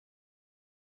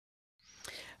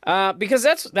Because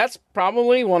that's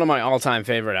probably one of my all-time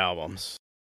favorite albums.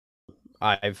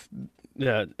 I've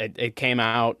it came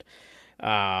out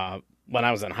when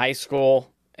I was in high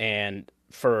school, and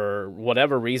for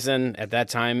whatever reason at that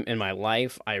time in my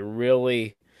life,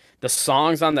 the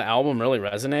songs on the album really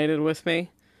resonated with me.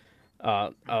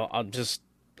 I'll just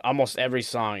almost every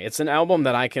song. It's an album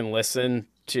that I can listen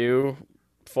to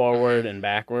forward and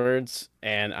backwards,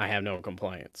 and I have no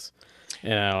complaints.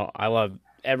 I love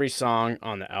every song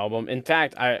on the album. In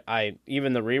fact, I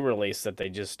even the re-release that they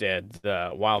just did,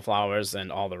 the Wildflowers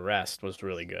and all the rest, was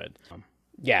really good.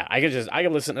 Yeah, I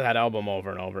could listen to that album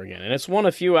over and over again, and it's one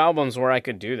of few albums where I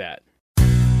could do that.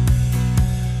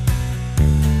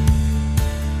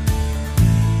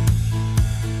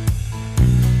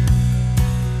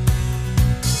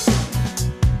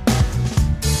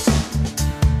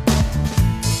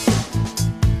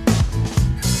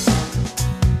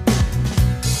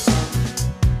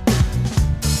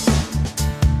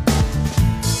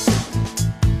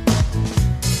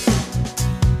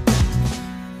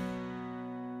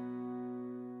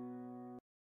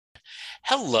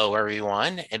 Hello,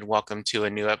 everyone, and welcome to a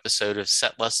new episode of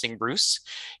Set Lusting Bruce,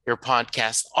 your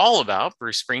podcast all about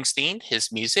Bruce Springsteen,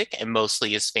 his music, and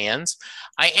mostly his fans.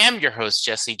 I am your host,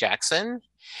 Jesse Jackson,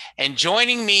 and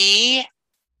joining me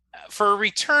for a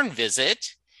return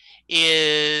visit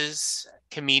is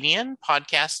comedian,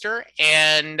 podcaster,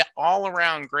 and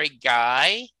all-around great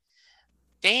guy,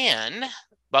 Dan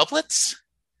Bublitz.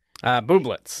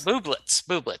 Bublitz.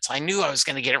 Bublitz. I knew I was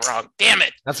going to get it wrong. Damn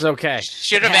it. That's okay.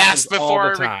 Should have asked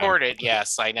before I recorded.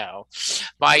 Yes, I know.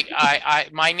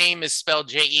 My name is spelled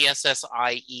Jessie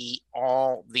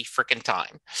all the freaking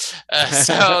time.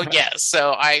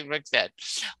 So I said,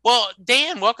 well,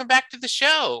 Dan, welcome back to the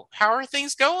show. How are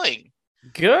things going?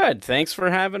 Good. Thanks for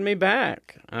having me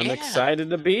back. I'm excited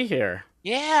to be here.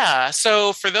 Yeah.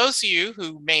 So for those of you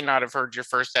who may not have heard your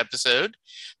first episode,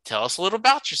 tell us a little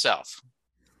about yourself.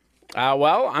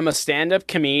 Well, I'm a stand-up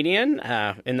comedian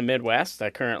in the Midwest. I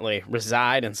currently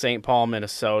reside in St. Paul,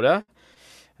 Minnesota.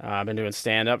 I've been doing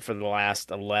stand-up for the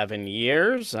last 11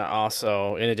 years.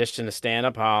 Also, in addition to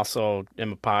stand-up, I also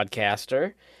am a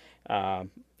podcaster.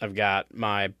 I've got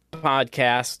my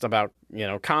podcast about,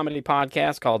 comedy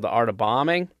podcast called The Art of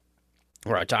Bombing,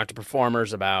 where I talk to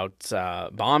performers about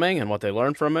bombing and what they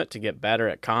learn from it to get better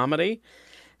at comedy.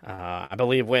 I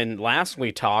believe when last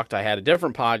we talked, I had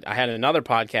another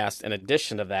podcast in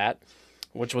addition to that,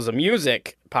 which was a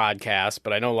music podcast,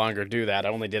 but I no longer do that. I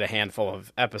only did a handful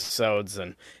of episodes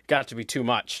and got to be too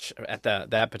much at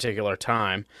that particular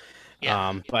time.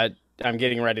 Yeah. But I'm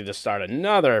getting ready to start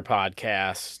another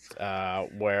podcast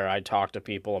where I talk to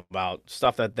people about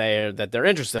stuff that they're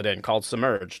interested in, called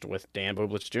Submerged, with Dan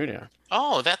Bublitz Jr.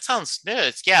 Oh, that sounds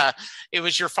good. Yeah, it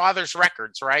was your father's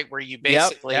records, right? Where you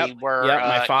basically were. Yep,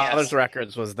 my father's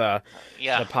records was the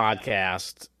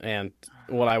podcast, and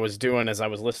what I was doing is I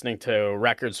was listening to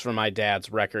records from my dad's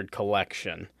record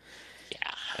collection.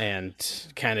 Yeah, and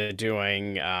kind of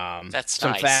doing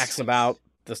some facts about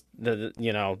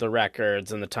the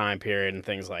records and the time period and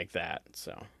things like that.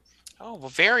 So. Oh, well,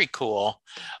 very cool.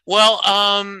 Well,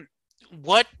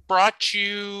 what brought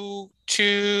you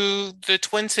to the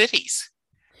Twin Cities?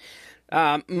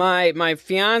 My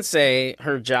fiance,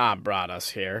 her job brought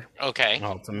us here. Okay.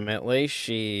 Ultimately,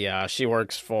 she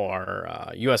works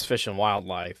for U.S. Fish and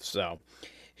Wildlife, so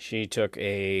she took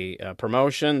a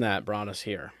promotion that brought us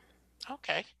here.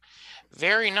 Okay.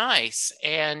 Very nice.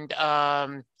 And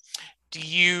how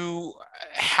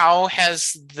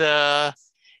has the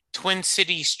Twin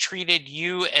Cities treated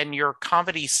you and your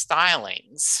comedy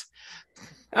stylings?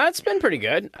 It's been pretty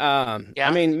good. I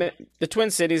mean, the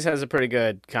Twin Cities has a pretty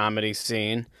good comedy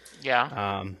scene.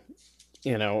 Yeah.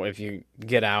 If you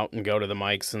get out and go to the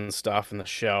mics and stuff and the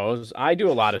shows. I do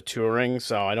a lot of touring,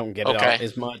 so I don't get it out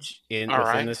as much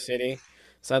within the city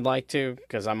as I'd like to,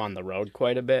 because I'm on the road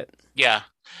quite a bit. Yeah.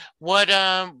 What's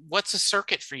a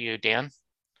circuit for you, Dan?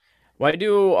 Well, I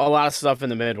do a lot of stuff in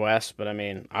the Midwest, but I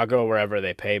mean, I'll go wherever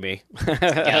they pay me.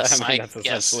 Yes, that's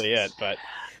essentially it. But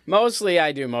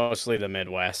I do mostly the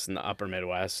Midwest and the upper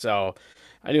Midwest. So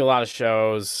I do a lot of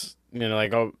shows,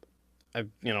 Montana,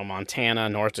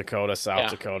 North Dakota, South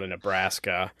Dakota,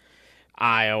 Nebraska,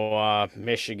 Iowa,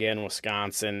 Michigan,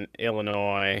 Wisconsin,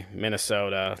 Illinois,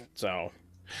 Minnesota. So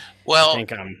I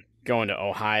think I'm going to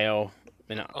Ohio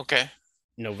in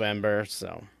November.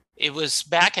 So. It was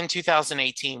back in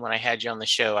 2018 when I had you on the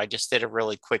show. I just did a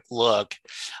really quick look.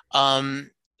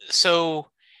 So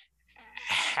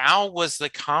how was the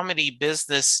comedy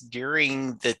business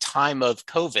during the time of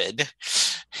COVID?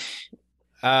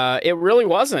 It really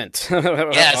wasn't.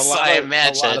 Yes, I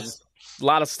imagine.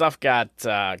 lot of stuff got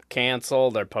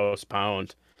canceled or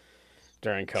postponed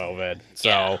during COVID.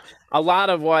 Yeah. So a lot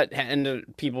of what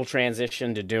people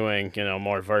transitioned to doing,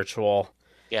 more virtual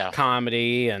Yeah.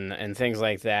 comedy and things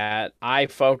like that. I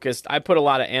put a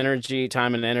lot of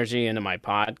time and energy into my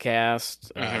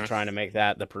podcast, Hmm. trying to make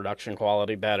the production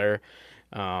quality better.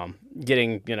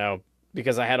 Getting,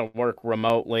 because I had to work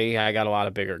remotely, I got a lot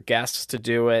of bigger guests to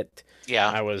do it. Yeah.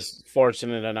 I was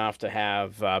fortunate enough to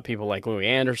have people like Louis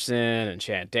Anderson and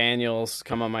Chad Daniels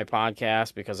come on my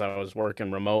podcast because I was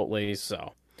working remotely.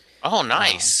 So, Oh, um,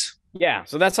 nice. yeah,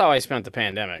 so that's how I spent the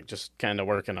pandemic, just kind of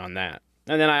working on that.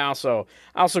 And then I also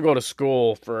go to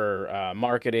school for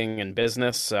marketing and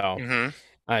business, so Hmm.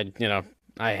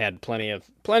 I had plenty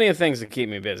of things to keep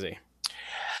me busy.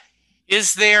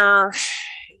 Is there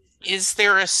is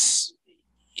there a s-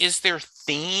 is there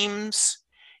themes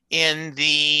in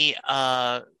the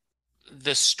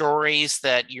stories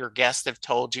that your guests have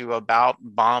told you about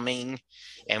bombing?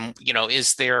 And,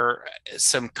 is there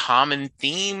some common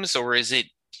themes, or is it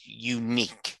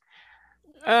unique?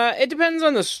 It depends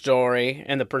on the story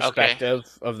and the Okay. perspective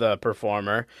of the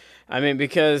performer. I mean,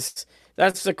 because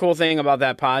that's the cool thing about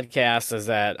that podcast is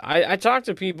that I talk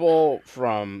to people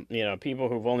from, people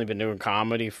who've only been doing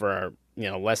comedy for,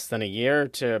 less than a year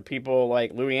to people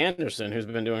like Louis Anderson, who's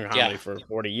been doing Yeah. comedy for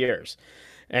 40 years.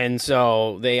 And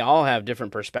so they all have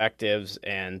different perspectives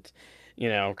and,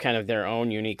 kind of their own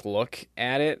unique look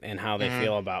at it and how they Hmm.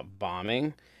 feel about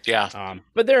bombing. Yeah.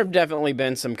 But there have definitely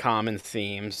been some common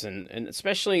themes, and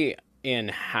especially in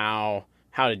how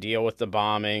to deal with the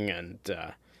bombing, and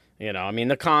I mean,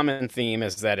 the common theme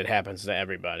is that it happens to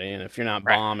everybody, and if you're not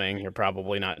Right. bombing, you're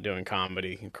probably not doing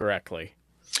comedy correctly.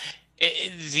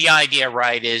 The idea,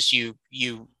 right, is you've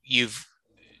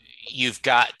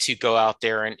got to go out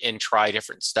there and try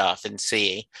different stuff and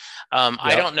see. I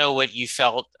Yep. don't know what you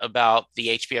felt about the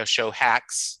HBO show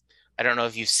Hacks. I don't know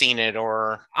if you've seen it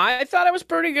or. I thought it was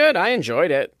pretty good. I enjoyed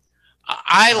it.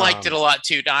 I liked it a Um, lot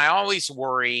too. Now, I always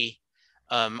worry.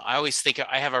 I always think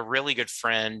I have a really good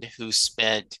friend who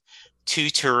spent 2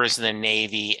 tours in the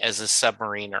Navy as a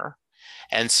submariner.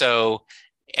 And so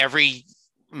every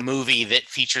movie that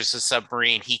features a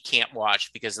submarine he can't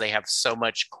watch because they have so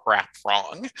much crap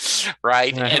wrong,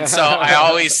 right? And so I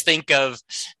always think of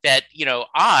that,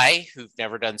 who've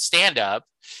never done stand up,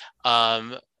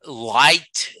 um,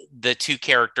 liked the two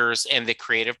characters and the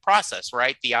creative process,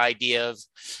 right? The idea of,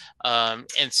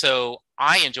 and so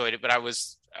I enjoyed it, but I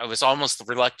was almost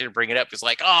reluctant to bring it up. It's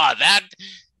like, oh,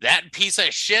 that piece of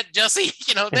shit, Jesse,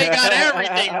 they got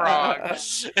everything wrong.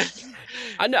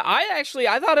 I know. I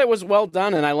thought it was well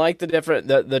done, and I like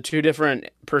the two different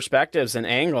perspectives and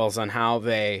angles on how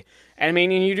they. I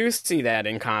mean, and you do see that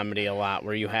in comedy a lot,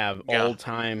 where you have Yeah. old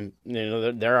time.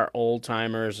 There are old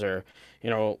timers, or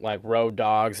like road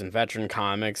dogs and veteran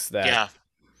comics that Yeah.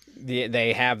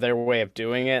 they have their way of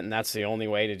doing it, and that's the only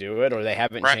way to do it, or they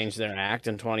haven't Right. changed their act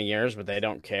in 20 years, but they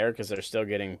don't care because they're still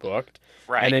getting booked. And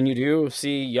Right. then you do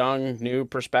see young, new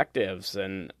perspectives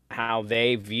and how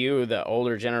they view the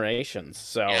older generations.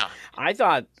 So Yeah. I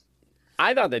thought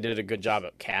I thought they did a good job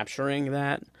of capturing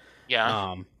that.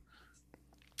 Yeah. Um,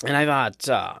 and I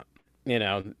thought, you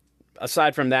know,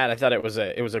 aside from that, I thought it was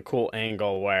a cool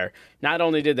angle where not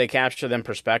only did they capture them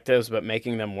perspectives, but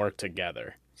making them work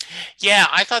together. Yeah.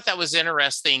 I thought that was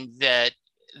interesting that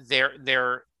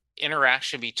their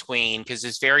interaction between, because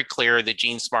it's very clear that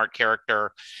Jean Smart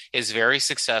character is very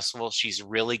successful. She's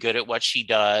really good at what she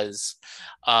does.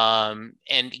 And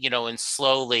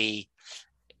slowly,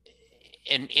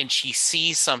 and she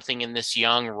sees something in this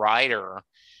young writer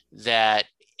that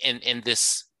in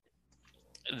this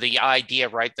the idea,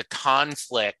 right, the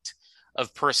conflict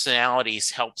of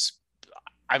personalities helps.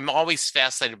 I'm always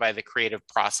fascinated by the creative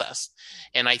process,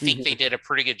 and I think they Mhm. did a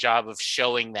pretty good job of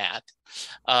showing that.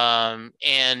 And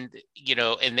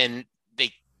then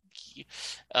they,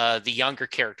 the younger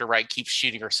character, right, keeps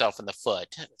shooting herself in the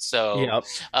foot. So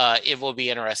Yep. it will be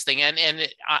interesting.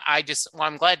 Well,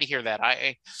 I'm glad to hear that.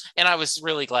 I was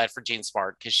really glad for Jean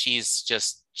Smart because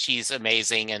she's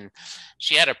amazing, and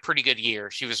she had a pretty good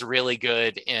year. She was really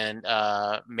good in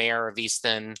Mayor of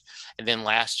Easton, and then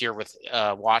last year with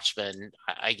Watchmen,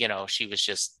 she was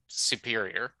just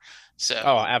superior. Oh, So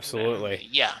absolutely.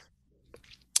 yeah.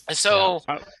 Yeah. So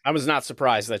I was not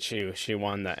surprised that she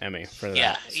won the Emmy for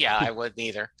yeah, that. So. yeah, I wouldn't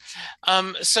either.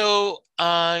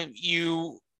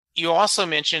 You also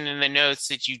mentioned in the notes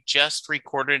that you just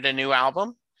recorded a new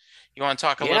album. You want to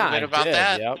talk a little Yeah, bit I about did.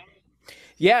 that? Yep.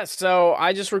 Yeah, so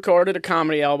I just recorded a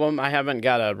comedy album. I haven't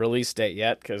got a release date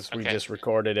yet because we Okay. just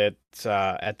recorded it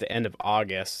at the end of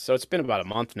August. So it's been about a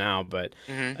month now. But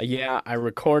Hmm. yeah, I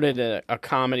recorded a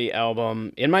comedy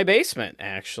album in my basement,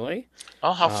 actually.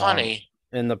 Oh, how Um, funny.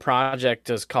 and the project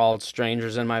is called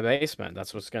Strangers in My Basement.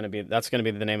 That's gonna be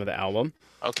the name of the album.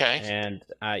 Okay. And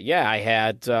yeah, I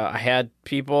had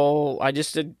people. I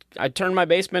turned my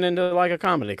basement into like a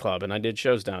comedy club, and I did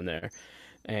shows down there,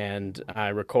 and I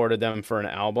recorded them for an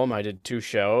album. I did two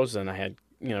shows, and I had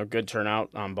good turnout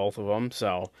on both of them.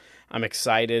 So I'm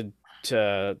excited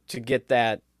to get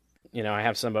that. I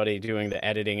have somebody doing the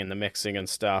editing and the mixing and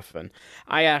stuff, and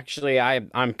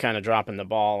I'm kind of dropping the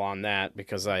ball on that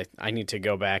because I need to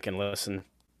go back and listen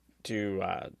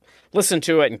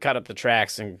to it and cut up the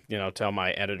tracks and tell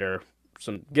my editor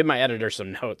give my editor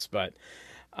some notes. But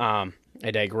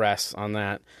I digress on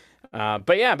that.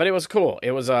 But yeah, but it was cool.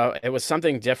 It was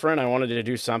something different. I wanted to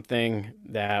do something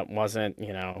that wasn't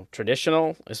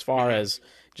traditional as far Hmm. as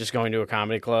just going to a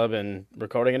comedy club and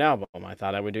recording an album. I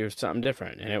thought I would do something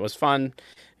different, and it was fun,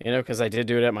 because I did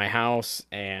do it at my house,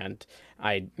 and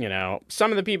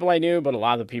some of the people I knew, but a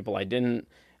lot of the people I didn't.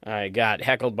 I got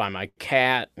heckled by my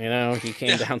cat. He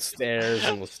came downstairs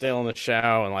and was still in the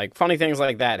show, and like funny things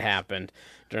like that happened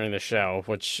during the show,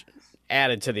 which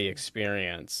added to the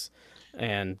experience.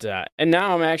 And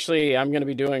now I'm going to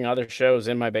be doing other shows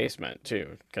in my basement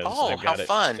too because Oh, I've how got it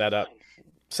fun.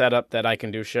 set up that I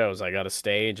can do shows. I got a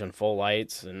stage and full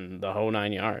lights and the whole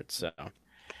nine yards. So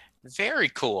Very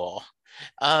cool.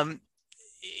 Um,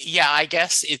 yeah, I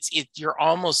guess you're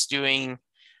almost doing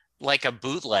like a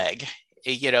bootleg.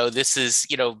 This is,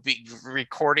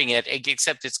 recording it,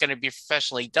 except it's going to be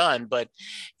professionally done, but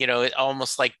it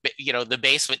almost like, the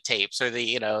basement tapes or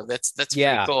that's pretty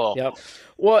yeah, cool. yep.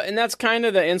 Well, and that's kind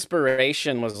of the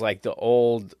inspiration was like the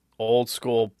old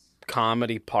school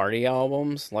comedy party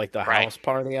albums, like the Right. house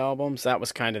party albums. That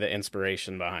was kind of the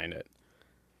inspiration behind it.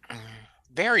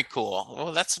 Very cool.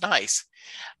 Well, that's nice.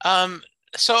 Um,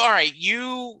 so all right,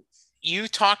 you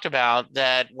talked about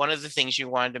that one of the things you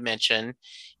wanted to mention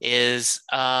is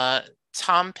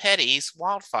Tom Petty's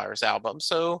Wildflowers album.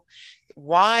 So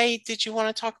why did you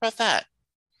want to talk about that?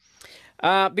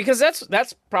 Because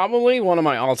that's probably one of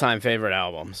my all-time favorite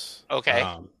albums. Okay.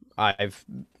 I've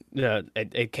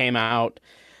it came out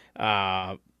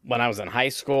when I was in high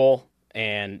school,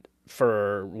 and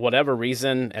for whatever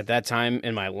reason at that time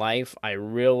in my life,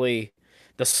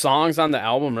 the songs on the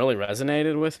album really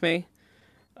resonated with me.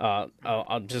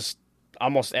 I'll just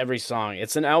almost every song.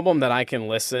 It's an album that I can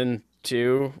listen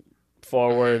to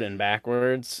forward and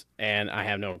backwards, and I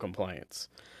have no complaints.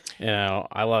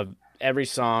 I love every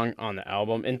song on the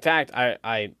album. In fact,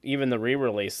 I even the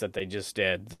re-release that they just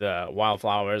did, the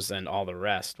Wildflowers and all the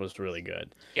rest, was really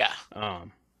good. Yeah.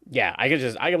 Um, yeah, I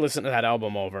could listen to that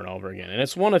album over and over again, and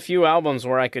it's one of few albums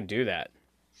where I could do that.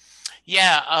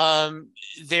 Yeah,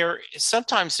 there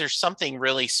sometimes there's something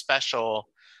really special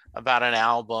about an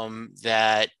album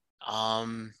that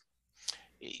um,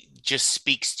 just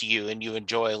speaks to you and you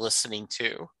enjoy listening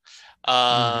to.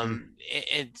 Hmm.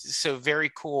 And so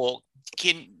very cool.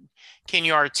 Can can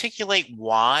you articulate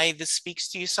why this speaks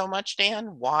to you so much,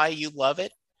 Dan? Why you love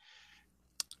it?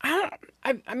 I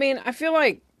don't. I mean, I feel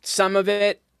like some of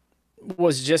it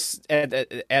was just at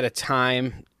a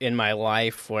time in my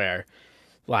life where,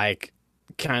 like,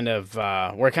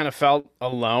 where I kind of felt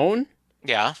alone,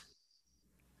 Yeah,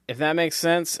 if that makes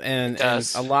sense. it And a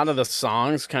does. lot of the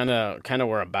songs kind of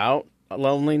were about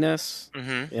loneliness.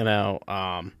 Hmm. You know,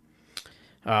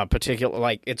 particular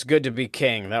like "It's Good to Be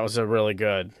King." That was a really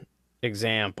good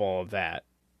example of that.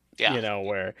 Yeah,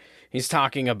 Where he's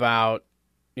talking about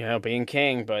being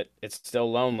king, but it's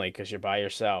still lonely because you're by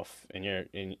yourself and you're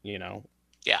in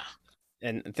yeah.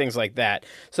 and things like that.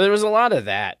 So there was a lot of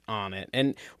that on it.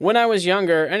 And when I was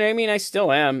younger, and I mean I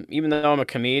still am, even though I'm a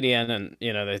comedian, and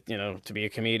that to be a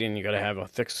comedian you got to have a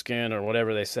thick skin or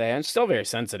whatever they say. I'm still very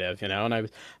sensitive, and I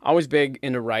was always big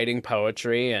into writing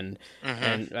poetry, Hmm.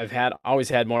 and I've had always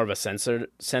had more of a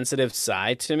sensitive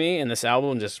side to me, and this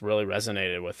album just really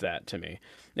resonated with that to me.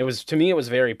 It was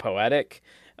very poetic.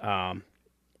 Um,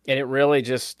 and it really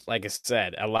just, like I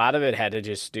said, a lot of it had to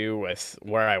just do with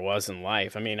where I was in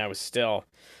life. I mean, I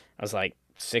was like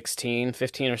 16,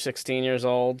 15 or 16 years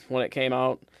old when it came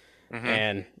out, Hmm.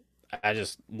 and I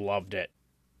just loved it.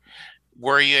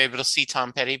 Were you able to see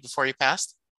Tom Petty before he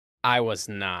passed? I was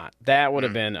not. That would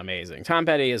have Mm, been amazing. Tom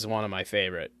Petty is one of my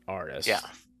favorite yeah.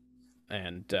 artists.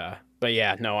 And, but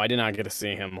yeah, no, I did not get to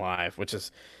see him live, which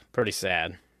is pretty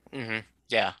sad. Hmm.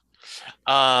 Yeah.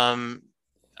 Um,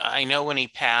 I know when he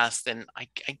passed, and I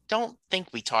don't think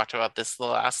we talked about this the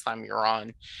last time you were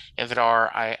on. If it are,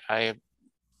 I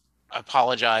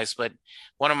apologize, but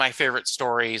one of my favorite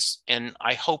stories, and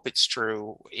I hope it's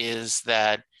true, is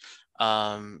that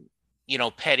um,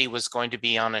 Petty was going to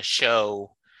be on a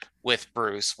show with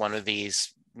Bruce, one of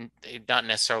these, not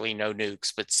necessarily no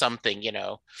nukes, but something,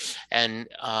 and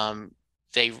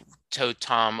they told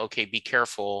Tom, okay, be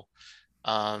careful.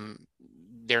 Um,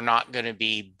 they're not going to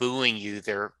be booing you.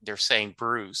 They're saying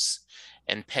Bruce.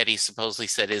 And Petty supposedly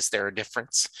said, "Is there a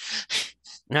difference?"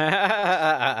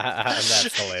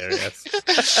 That's hilarious.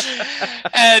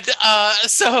 And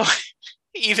so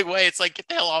either way, it's like, get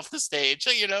the hell off the stage,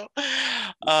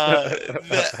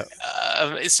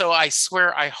 so I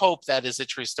swear, I hope that is a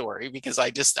true story, because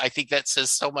I think that says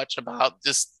so much about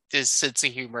just this sense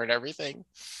of humor and everything.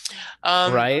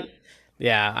 Right?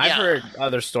 Yeah, I've Yeah, heard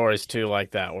other stories too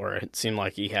like that where it seemed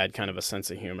like he had kind of a sense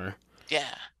of humor.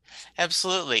 yeah,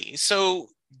 absolutely. So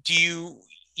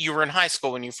you were in high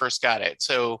school when you first got it.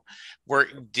 So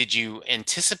did you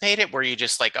anticipate it? Were you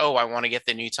just like, oh, I want to get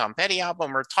the new Tom Petty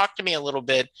album? Or talk to me a little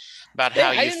bit about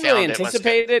how I you didn't really found it. Let's go.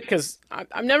 anticipate it because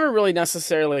I've never really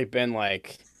necessarily been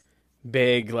like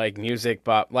big like music,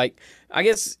 but like I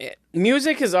guess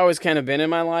music has always kind of been in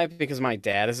my life because my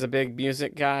dad is a big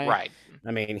music guy. Right.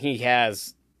 I mean, he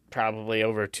has probably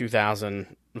over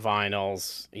 2,000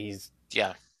 vinyls. He's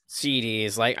Yeah.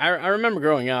 CDs. Like I remember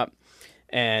growing up,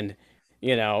 and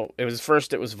it was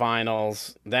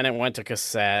vinyls, then it went to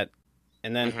cassette,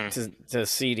 and then Hmm. to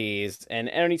CDs. And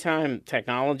anytime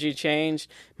technology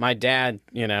changed, my dad,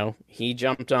 he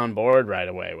jumped on board right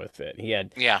away with it. He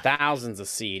had Yeah. thousands of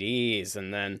CDs,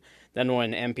 and then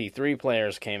when MP3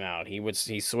 players came out,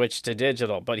 he switched to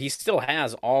digital, but he still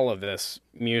has all of this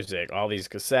music, all these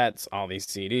cassettes, all these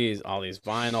CDs, all these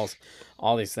vinyls,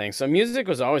 all these things. So music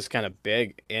was always kind of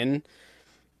big in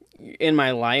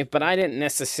my life, but I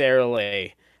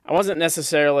wasn't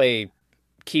necessarily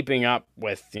keeping up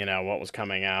with, what was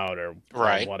coming out or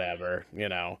Right. whatever.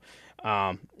 And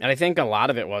I think a lot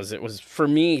of it was for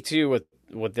me too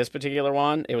with this particular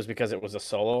one, it was because it was a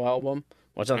solo album,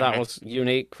 which I thought Hmm. was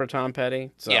unique for Tom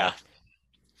Petty. Yeah.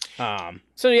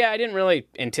 So yeah, I didn't really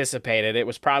anticipate it. It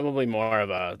was probably more of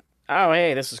a, oh,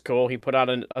 hey, this is cool. He put out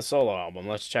a solo album.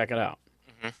 Let's check it out.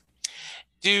 Hmm.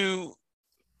 Do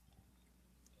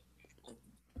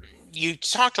you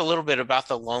talked a little bit about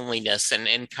the loneliness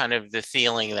and kind of the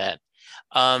feeling that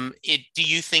do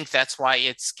you think that's why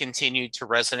it's continued to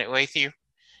resonate with you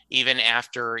even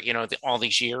after, all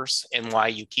these years, and why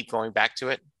you keep going back to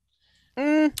it?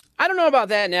 I don't know about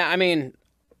that now. I mean,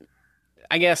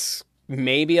 I guess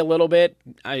maybe a little bit.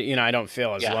 I don't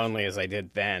feel as Yeah. lonely as I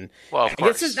did then. Well, I of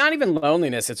guess it's course. not even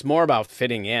loneliness. It's more about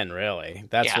fitting in, really.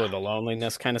 That's Yeah. where the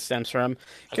loneliness kind of stems from.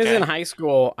 Because in Okay. high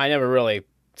school, I never really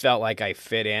felt like I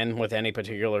fit in with any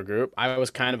particular group. I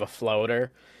was kind of a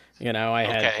floater. I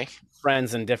had Okay.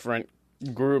 friends in different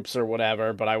groups or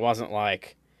whatever, but I wasn't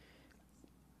like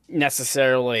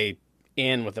necessarily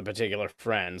in with the particular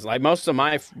friends. Like most of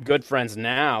my good friends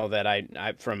now that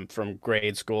I from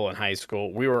grade school and high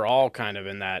school, we were all kind of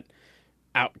in that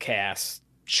outcast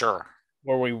Sure.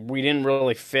 where we didn't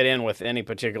really fit in with any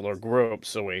particular group,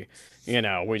 so we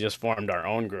just formed our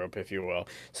own group, if you will.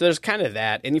 So there's kind of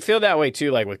that, and you feel that way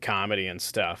too, like with comedy and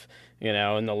stuff.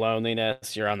 In the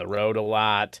loneliness, you're on the road a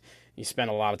lot. You spend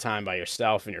a lot of time by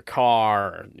yourself in your car,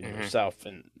 or Hmm. yourself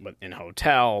in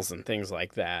hotels and things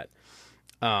like that.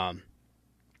 Um,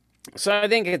 so I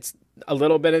think it's a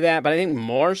little bit of that, but I think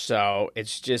more so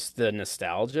it's just the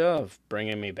nostalgia of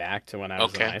bringing me back to when I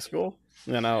was in Okay. high school.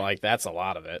 Like that's a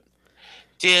lot of it.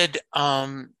 Did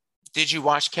did you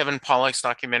watch Kevin Pollak's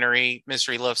documentary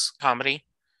Misery Loves Comedy?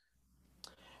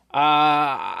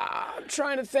 I'm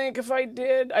trying to think if I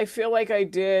did. I feel like I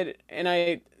did, and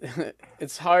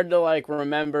it's hard to like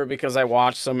remember because I've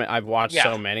watched Yeah.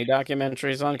 so many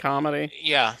documentaries on comedy.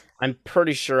 Yeah. I'm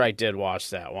pretty sure I did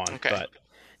watch that one, Okay. but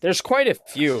there's quite a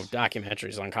few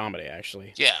documentaries on comedy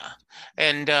actually. Yeah.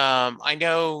 And I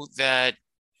know that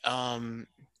um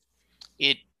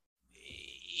it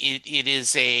it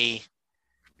is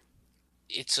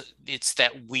it's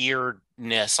that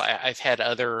weirdness. I've had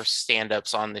other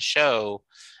stand-ups on the show,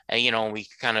 and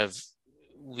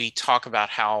we talk about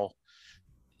how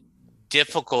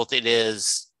difficult it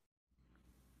is.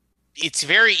 It's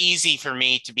very easy for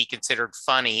me to be considered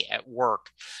funny at work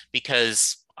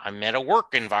because I'm at a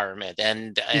work environment,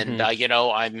 and Hmm.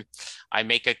 I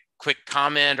make a quick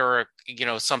comment, or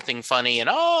something funny, and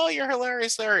oh, you're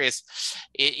hilarious.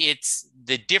 It's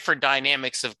the different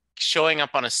dynamics of showing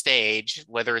up on a stage,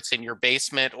 whether it's in your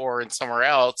basement or in somewhere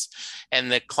else,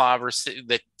 and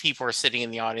the people are sitting in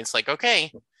the audience like,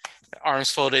 okay,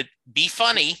 arms folded, be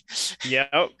funny.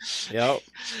 Yep. Yep.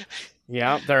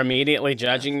 Yeah, they're immediately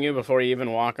judging you before you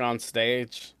even walk on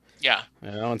stage. Yeah.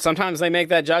 And sometimes they make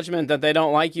that judgment that they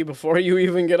don't like you before you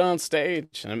even get on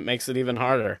stage, and it makes it even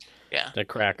harder Yeah. to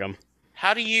crack them.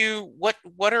 How do you what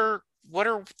are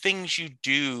things you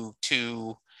do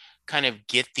to kind of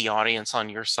get the audience on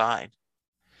your side?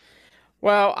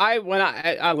 Well,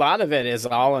 a lot of it is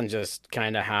all in just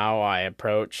kind of how I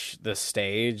approach the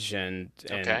stage and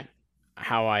Okay.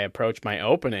 how I approach my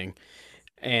opening.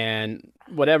 And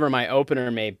whatever my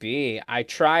opener may be, I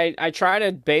try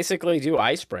to basically do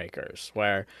icebreakers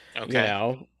where,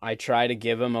 Okay. I try to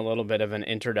give them a little bit of an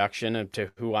introduction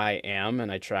to who I am,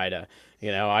 and I try to,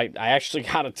 I actually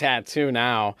got a tattoo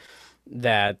now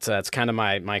that it's kind of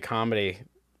my comedy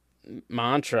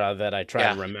mantra that I try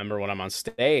to Yeah. remember when I'm on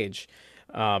stage.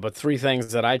 But three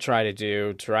things that I try to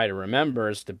do, try to remember,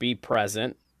 is to be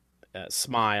present,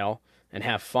 smile, and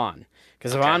have fun.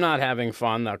 Because if Okay. I'm not having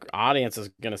fun, the audience is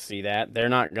going to see that. They're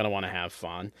not going to want to have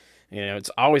fun.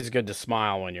 It's always good to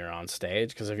smile when you're on stage,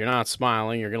 because if you're not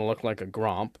smiling, you're going to look like a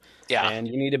grump. Yeah. And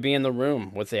you need to be in the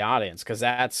room with the audience, because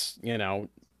that's, the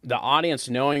audience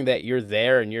knowing that you're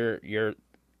there and you're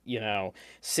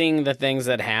seeing the things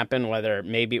that happen, whether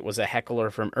maybe it was a heckler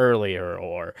from earlier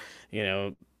or, you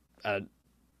know, a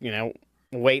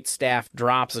wait staff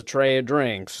drops a tray of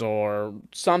drinks or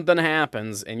something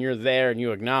happens and you're there and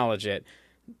you acknowledge it.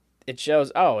 It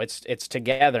shows, oh, it's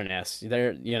togetherness.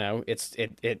 There,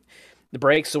 it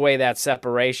breaks away that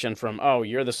separation from, oh,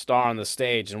 you're the star on the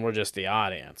stage and we're just the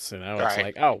audience. It's Right.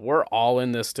 like, oh, we're all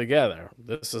in this together.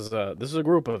 This is a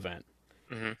group event.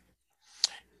 Hmm.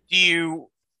 Do you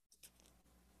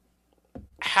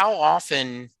how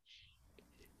often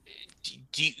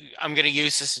do you, I'm going to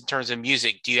use this in terms of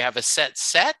music. Do you have a set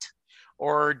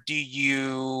or do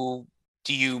you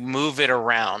move it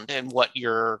around in what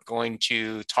you're going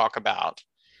to talk about?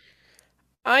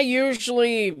 I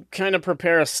usually kind of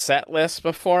prepare a set list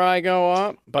before I go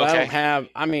up, but Okay.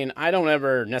 I don't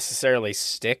ever necessarily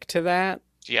stick to that.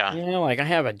 Yeah. Like I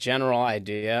have a general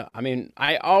idea.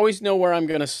 I always know where I'm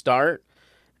going to start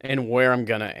and where I'm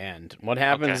going to end. What Okay.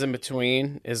 happens in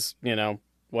between is,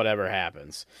 whatever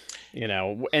happens. And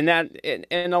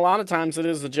a lot of times it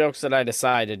is the jokes that I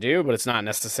decide to do, but it's not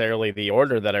necessarily the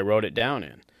order that I wrote it down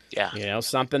in. Yeah.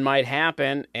 Something might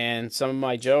happen, and some of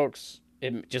my jokes,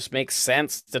 it just makes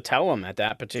sense to tell them at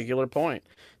that particular point.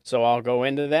 So I'll go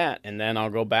into that, and then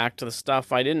I'll go back to the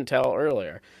stuff I didn't tell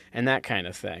earlier, and that kind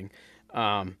of thing.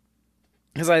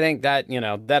 Because I think that,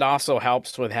 that also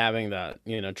helps with having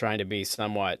trying to be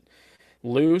somewhat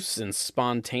loose and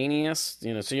spontaneous,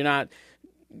 so you're not,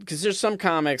 because there's some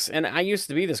comics, and I used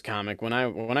to be this comic when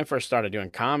I first started doing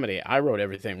comedy. I wrote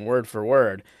everything word for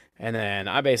word, and then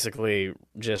I basically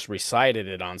just recited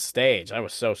it on stage. I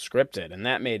was so scripted, and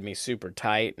that made me super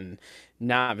tight and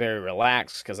not very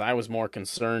relaxed because I was more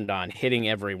concerned on hitting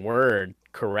every word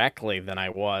correctly than I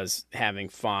was having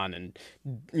fun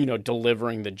and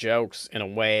delivering the jokes in a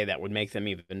way that would make them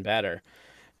even better.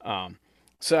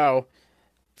 So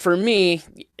for me,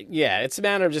 yeah, it's a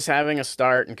matter of just having a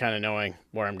start and kind of knowing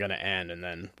where I'm going to end, and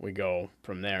then we go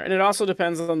from there. And it also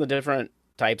depends on the different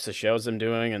types of shows I'm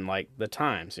doing and like the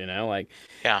times, like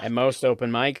Yeah. at most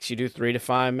open mics, you do 3 to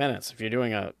 5 minutes. If you're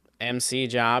doing a MC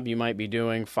job, you might be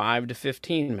doing 5 to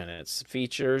 15 minutes.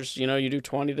 Features, you do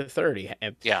 20 to 30.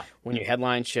 And Yeah. when you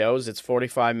headline shows, it's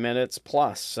 45 minutes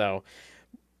plus. So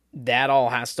that all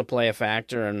has to play a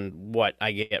factor in what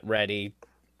I get ready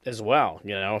as well.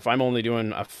 If I'm only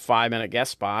doing a 5 minute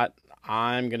guest spot,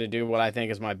 I'm going to do what I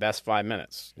think is my best 5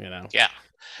 minutes, Yeah.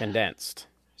 condensed.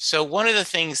 So one of the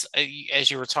things, as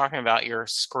you were talking about your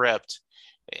script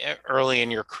early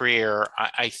in your career,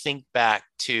 I think back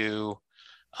to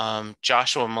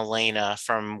Joshua Malena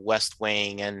from West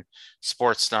Wing and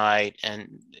Sports Night,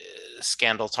 and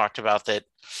Scandal talked about that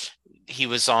he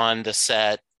was on the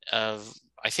set of,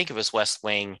 I think it was West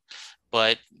Wing,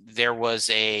 but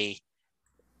the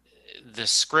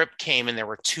script came and there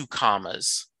were two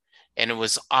commas, and it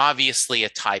was obviously a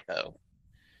typo.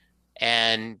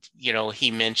 And he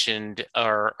mentioned,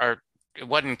 or it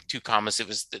wasn't two commas, it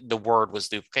was the word was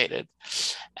duplicated,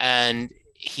 and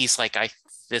he's like,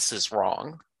 this is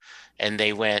wrong. And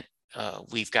they went,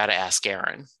 we've got to ask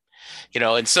Aaron,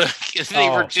 and so they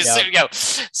were Oh, just, yeah.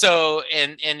 so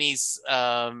and he's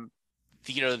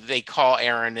they call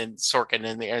Aaron and Sorkin,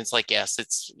 and Aaron's like, yes,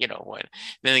 it's what.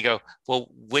 Then they go, well,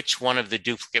 which one of the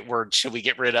duplicate words should we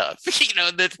get rid of?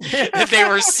 That they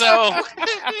were so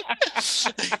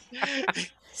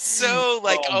so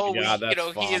like, Oh my oh, God, that's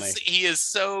he funny. is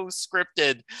so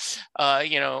scripted, uh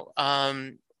you know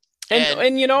um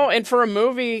And And for a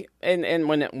movie, and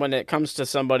when it comes to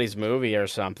somebody's movie or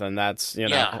something, that's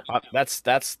yeah,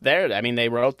 that's there. I mean, they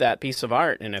wrote that piece of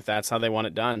art, and if that's how they want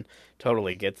it done,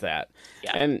 totally get that.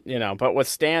 yeah, And but with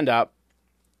stand up,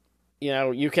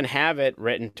 you can have it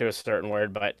written to a certain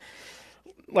word, but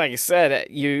like I said,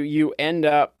 you end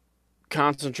up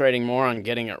concentrating more on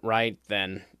getting it right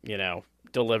than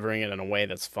delivering it in a way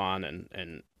that's fun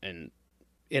and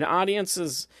in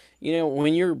audiences,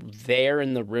 when you're there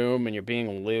in the room and you're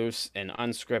being loose and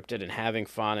unscripted and having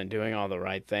fun and doing all the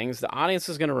right things, the audience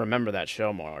is going to remember that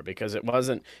show more because it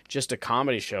wasn't just a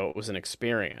comedy show, it was an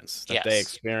experience that they yes,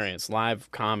 experienced, live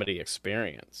comedy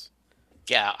experience.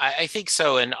 yeah, I think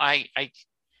so. And I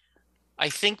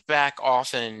think back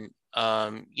often,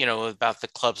 about the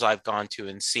clubs I've gone to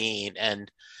and seen, and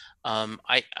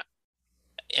I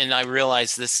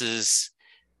realize this is,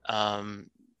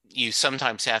 you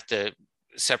sometimes have to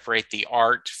separate the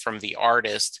art from the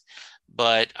artist,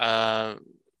 but a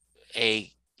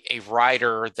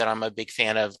writer that I'm a big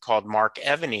fan of called Mark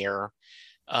Evanier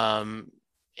um,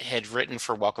 had written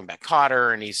for Welcome Back,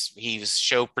 Kotter, and he's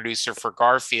show producer for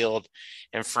Garfield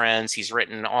and Friends. He's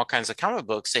written all kinds of comic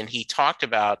books, and he talked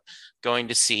about going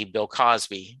to see Bill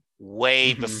Cosby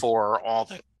way Hmm. before all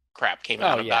the crap came Oh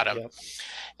out yeah, about him. yep.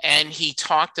 And he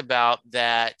talked about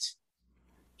that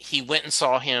he went and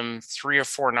saw him 3 or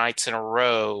 4 nights in a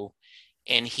row,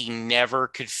 and he never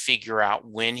could figure out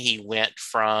when he went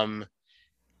from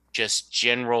just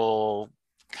general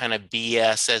kind of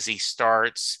BS as he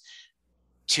starts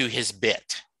to his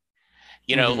bit.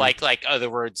 Hmm. Like other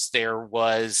words, there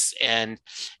was, and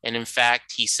in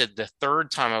fact, he said the third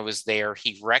time I was there,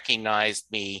 he recognized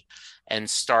me and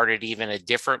started even a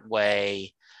different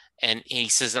way. And he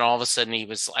says, and all of a sudden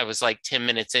I was like 10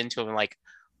 minutes into him, like,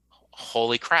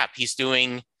 holy crap, he's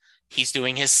doing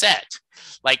his set.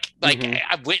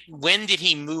 Hmm. When did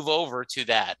he move over to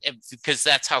that? Because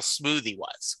that's how smooth he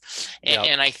was. Yep.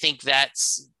 And I think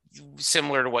that's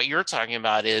similar to what you're talking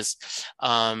about is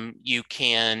you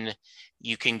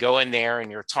can go in there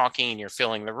and you're talking and you're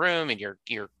filling the room and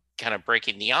you're kind of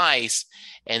breaking the ice,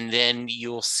 and then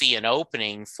you'll see an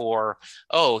opening for,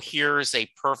 oh, here's a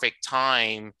perfect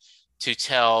time to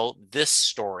tell this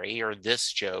story or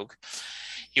this joke,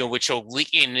 which will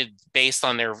in based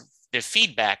on their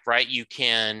feedback, right? You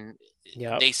can,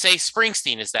 Yep. they say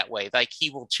Springsteen is that way. Like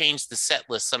he will change the set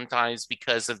list sometimes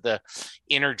because of the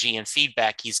energy and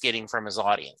feedback he's getting from his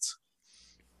audience.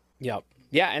 Yep.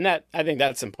 Yeah, and that I think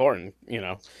that's important,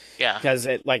 Yeah. because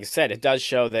it, like I said, it does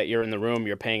show that you're in the room,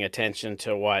 you're paying attention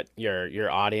to what your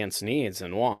audience needs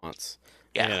and wants.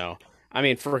 You Yeah. know, I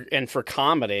mean, for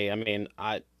comedy, I mean,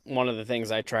 I one of the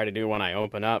things I try to do when I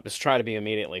open up is try to be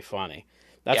immediately funny.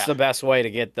 That's Yeah. the best way to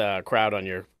get the crowd on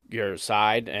your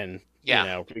side, and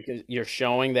Yeah. because you're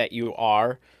showing that you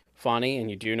are funny and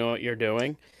you do know what you're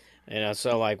doing.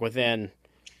 So like within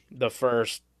the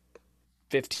first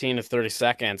 15 to 30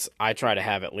 seconds, I try to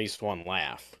have at least one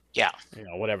laugh, Yeah.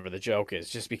 whatever the joke is,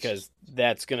 just because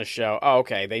that's going to show, oh,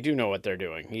 okay, they do know what they're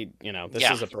doing. This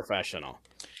Yeah. is a professional.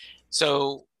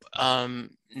 So,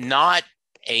 not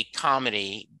a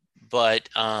comedy, but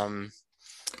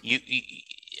you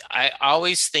I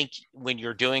always think when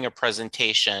you're doing a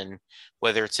presentation,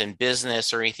 whether it's in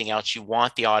business or anything else, you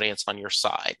want the audience on your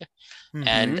side.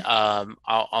 And Mm-hmm.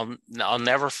 I'll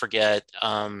never forget.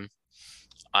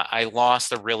 I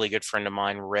lost a really good friend of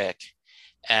mine, Rick,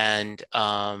 and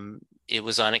it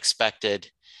was unexpected.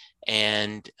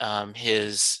 And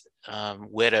his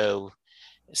widow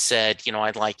said,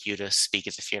 I'd like you to speak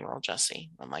at the funeral,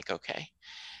 Jesse. I'm like, okay.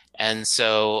 And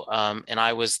so, and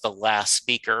I was the last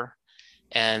speaker,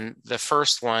 and the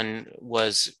first one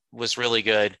was really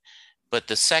good, but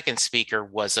the second speaker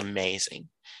was amazing.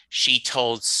 She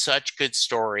told such good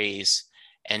stories,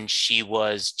 and she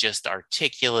was just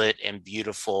articulate and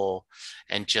beautiful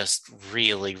and just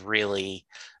really, really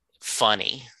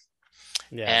funny.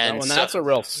 Yeah, And so, that's a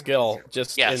real skill,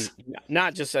 just in yes,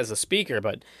 not just as a speaker,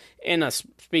 but in a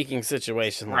speaking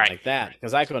situation right, like that.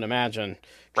 Because I couldn't imagine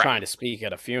right, trying to speak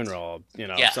at a funeral,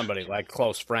 yeah, somebody like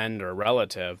close friend or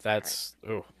relative. right. That's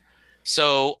ooh.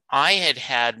 So I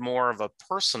had more of a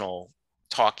personal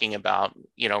talking about,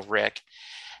 Rick.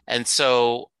 And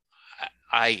so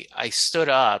I stood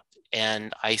up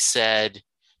and I said,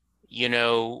 you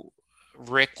know,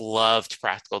 Rick loved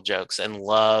practical jokes and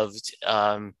loved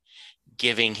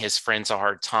giving his friends a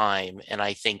hard time. And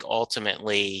I think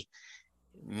ultimately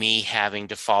me having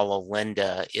to follow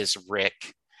Linda is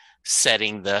Rick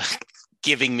setting the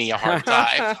giving me a hard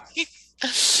time.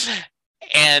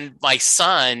 And my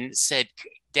son said,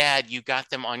 Dad, you got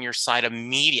them on your side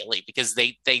immediately because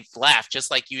they laughed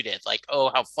just like you did, like,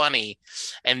 oh, how funny.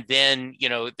 And then,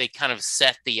 they kind of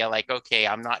set the like, okay,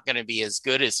 I'm not going to be as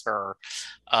good as her.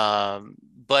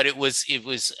 But it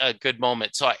was a good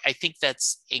moment. So I think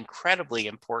that's incredibly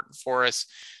important for us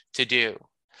to do.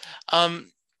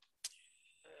 Um,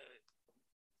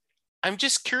 I'm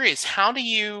just curious,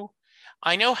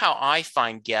 I know how I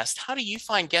find guests. How do you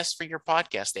find guests for your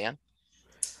podcast, Dan?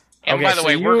 And Okay, by the so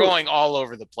way, we're going all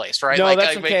over the place, right? no, Like,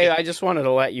 that's okay. I just wanted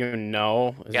to let you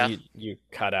know yeah. you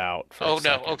cut out for a Oh, no.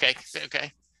 second Okay.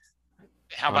 Okay.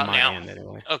 How on about my now? end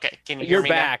anyway. Okay. Can you hear You're me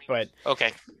now? back, but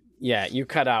Okay. yeah, you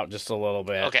cut out just a little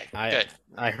bit. Okay. Good.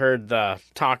 I heard the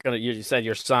talking. You said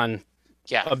your son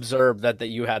Yeah. observed that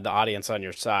you had the audience on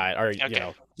your side, or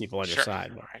Okay. people on your Sure.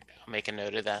 side. All right. I'll make a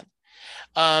note of that.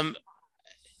 Um,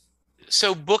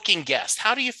 so booking guests,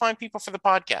 how do you find people for the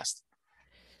podcast?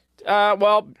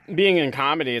 Well, being in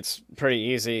comedy, it's pretty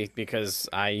easy because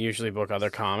I usually book other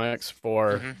comics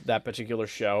for Mm-hmm. that particular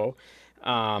show.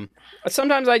 But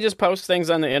sometimes I just post things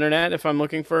on the internet if I'm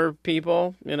looking for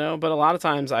people, but a lot of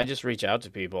times I just reach out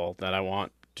to people that I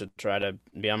want to try to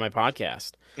be on my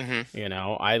podcast.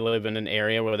 Mm-hmm. I live in an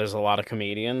area where there's a lot of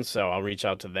comedians, so I'll reach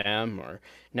out to them. Or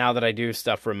now that I do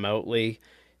stuff remotely,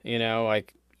 I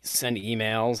send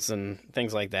emails and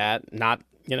things like that. Not,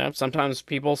 sometimes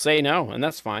people say no, and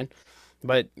that's fine.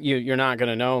 But you're not going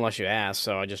to know unless you ask,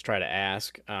 so I just try to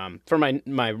ask. For my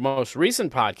most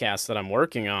recent podcast that I'm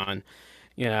working on,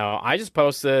 I just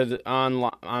posted on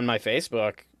my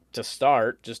Facebook to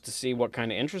start just to see what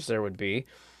kind of interest there would be.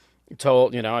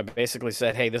 I basically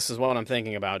said, hey, this is what I'm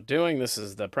thinking about doing. This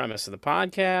is the premise of the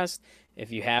podcast.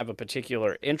 If you have a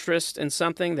particular interest in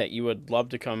something that you would love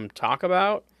to come talk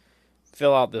about,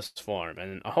 fill out this form.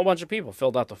 And a whole bunch of people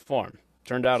filled out the form.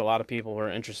 Turned out a lot of people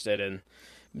were interested in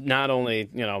not only,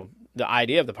 the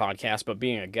idea of the podcast, but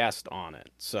being a guest on it.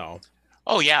 So,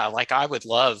 Oh yeah, like I would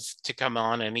love to come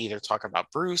on and either talk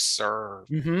about Bruce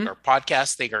hmm or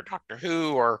podcasting or Doctor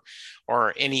Who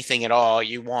or anything at all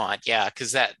you want. Yeah,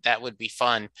 because that would be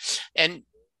fun. And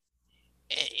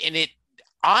and it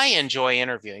I enjoy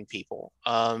interviewing people.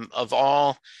 Of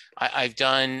all I've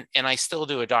done, and I still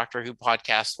do a Doctor Who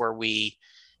podcast where we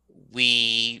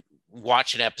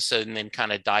watch an episode and then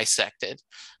kind of dissect it.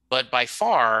 But by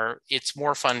far, it's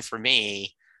more fun for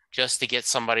me just to get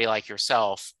somebody like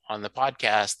yourself on the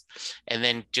podcast and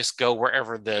then just go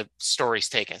wherever the stories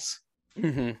take us.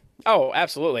 hmm Oh,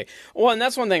 absolutely. Well, and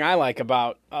that's one thing I like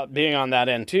about being on that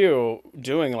end too,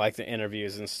 doing like the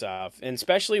interviews and stuff, and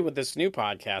especially with this new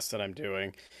podcast that I'm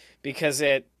doing, because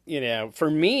for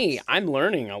me, I'm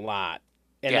learning a lot,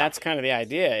 and Yeah. that's kind of the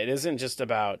idea. It isn't just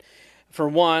about, for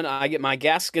one, I get my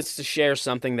guest gets to share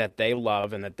something that they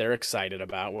love and that they're excited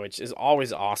about, which is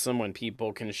always awesome when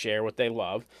people can share what they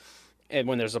love. And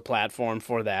when there's a platform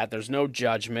for that, there's no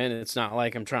judgment. It's not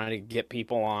like I'm trying to get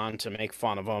people on to make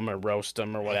fun of them or roast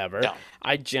them or whatever. No.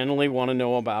 I generally want to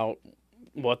know about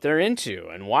what they're into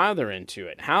and why they're into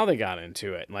it, how they got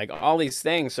into it, like all these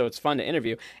things. So it's fun to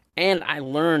interview. And I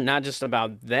learn not just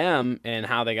about them and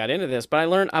how they got into this, but I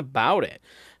learn about it.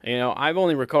 I've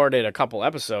only recorded a couple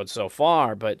episodes so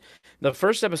far, but the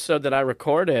first episode that I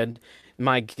recorded,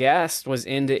 my guest was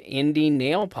into indie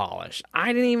nail polish.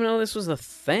 I didn't even know this was a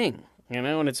thing.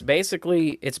 And it's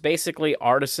basically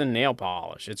artisan nail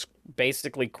polish. It's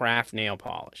basically craft nail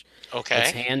polish. It's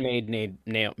Okay. handmade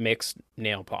mixed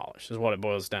nail polish is what it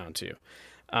boils down to.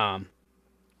 Um,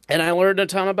 and I learned a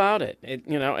ton about it.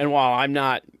 And while I'm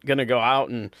not gonna go out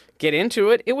and get into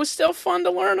it, it was still fun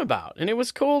to learn about, and it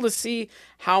was cool to see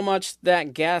how much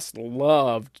that guest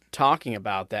loved talking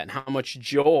about that and how much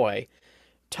joy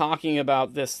talking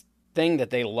about this thing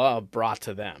that they love brought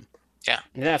to them. Yeah.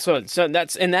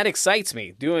 And that excites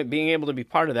me. Being able to be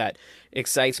part of that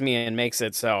excites me and makes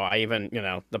it so I even,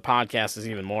 the podcast is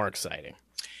even more exciting.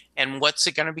 And what's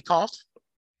it going to be called?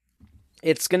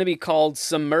 It's going to be called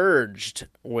Submerged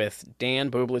with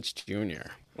Dan Bublitz Jr.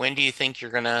 When do you think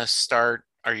you're going to start?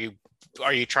 Are you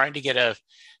trying to get a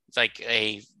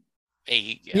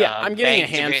Yeah, I'm getting a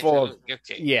handful of.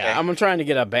 Okay. Yeah, Okay. I'm trying to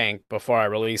get a bank before I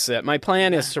release it. My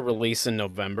plan is to release in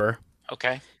November.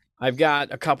 Okay. I've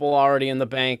got a couple already in the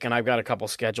bank, and I've got a couple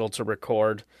scheduled to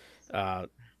record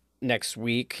next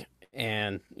week.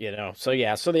 And, so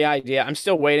yeah, so the idea, I'm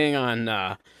still waiting on,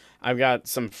 I've got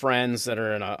some friends that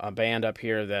are in a band up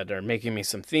here that are making me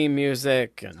some theme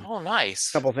music and Oh, a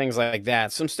nice. couple things like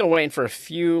that. So I'm still waiting for a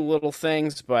few little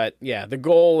things, but yeah, the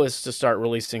goal is to start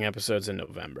releasing episodes in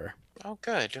November. Oh,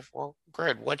 good. Well,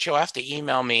 good. What you'll have to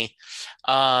email me,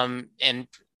 and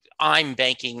I'm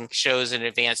banking shows in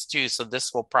advance too, so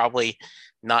this will probably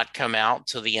not come out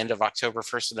till the end of October,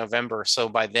 1st of November. So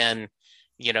by then,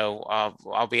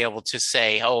 I'll be able to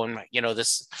say, oh, and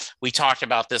this, we talked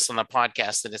about this on the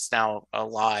podcast, and it's now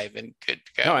live and good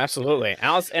to No, go. absolutely.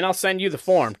 I'll send you the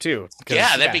form too.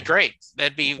 Yeah, that'd be great.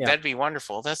 That'd be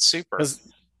wonderful. That's super.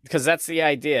 Because that's the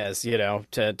idea is,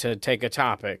 to take a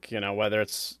topic, whether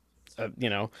it's,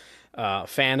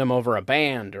 fandom over a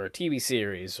band or a TV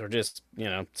series or just,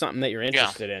 something that you're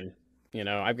interested in.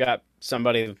 I've got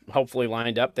somebody hopefully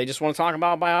lined up. They just want to talk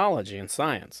about biology and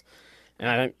science. And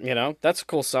I think, that's a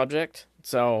cool subject.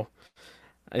 So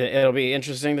it'll be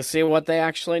interesting to see what they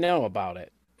actually know about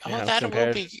it.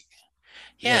 Will be.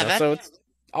 Yeah, so it's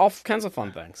all kinds of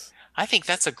fun things. I think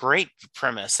that's a great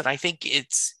premise, and I think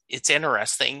it's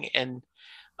interesting, and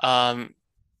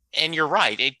you're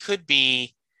right. It could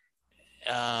be,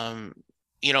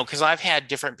 because I've had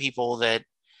different people that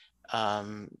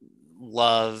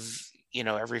love,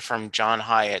 every from John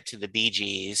Hyatt to the Bee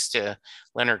Gees to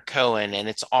Leonard Cohen, and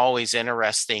it's always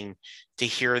interesting to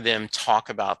hear them talk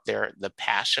about the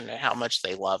passion and how much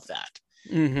they love that,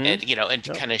 and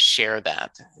to kind of share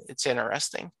that. It's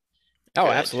interesting. Oh,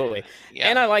 good. Absolutely. Yeah.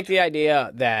 And I like the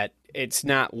idea that it's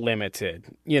not limited,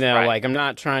 right. Like I'm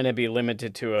not trying to be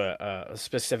limited to a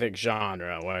specific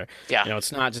genre where,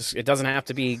 it's not just, it doesn't have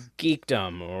to be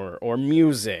geekdom or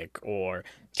music or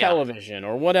television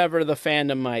or whatever the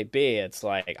fandom might be. It's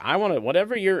like, I want to,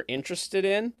 whatever you're interested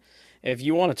in, if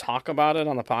you want to talk about it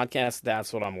on the podcast,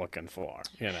 that's what I'm looking for,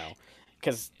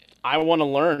 because I want to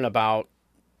learn about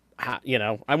I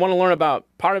want to learn about,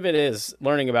 part of it is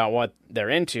learning about what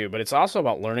they're into, but it's also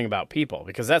about learning about people,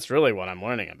 because that's really what I'm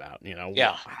learning about,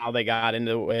 how they got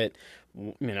into it,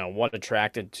 what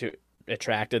attracted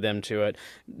them to it.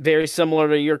 Very similar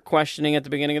to your questioning at the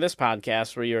beginning of this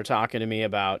podcast, where you were talking to me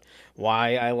about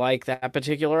why I like that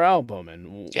particular album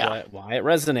and why it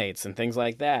resonates and things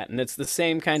like that. And it's the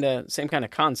same kind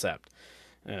of concept,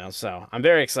 so I'm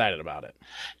very excited about it.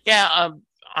 Yeah.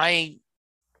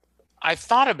 I've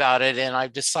thought about it, and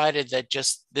I've decided that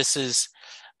this is,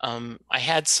 I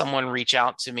had someone reach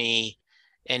out to me,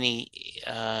 and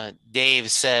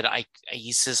Dave said,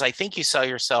 he says, I think you sell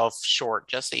yourself short,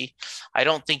 Jesse. I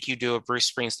don't think you do a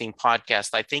Bruce Springsteen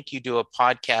podcast. I think you do a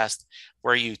podcast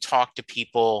where you talk to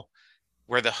people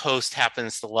where the host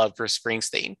happens to love Bruce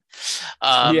Springsteen.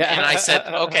 And I said,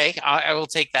 okay, I will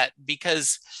take that,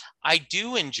 because I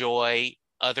do enjoy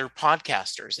other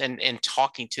podcasters and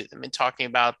talking to them and talking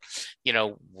about,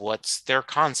 what's their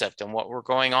concept and what we're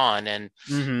going on. And,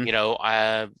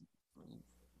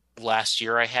 last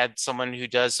year I had someone who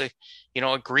does a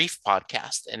grief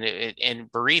podcast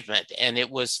and bereavement. And it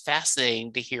was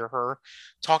fascinating to hear her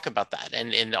talk about that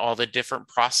and all the different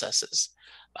processes.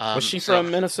 Was she from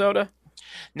Minnesota?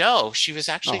 No, she was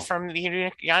actually from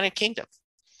the United Kingdom.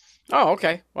 Oh,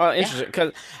 okay. Well, interesting.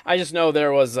 Because I just know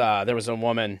there was a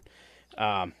woman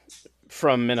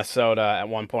from Minnesota at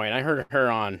one point. I heard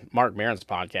her on Mark Maron's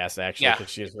podcast, actually, because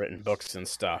she has written books and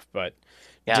stuff, but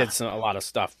did a lot of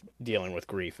stuff dealing with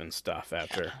grief and stuff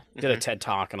after. Did a TED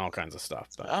Talk and all kinds of stuff.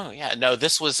 But. Oh, yeah. No,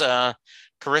 this was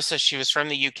Carissa. She was from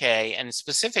the UK, and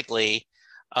specifically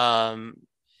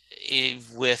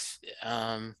with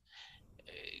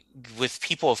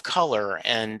people of color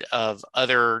and of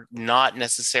other not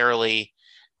necessarily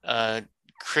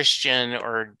Christian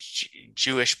or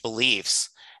Jewish beliefs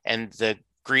and the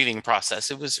grieving process.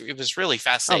 It was really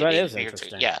fascinating. Oh, that is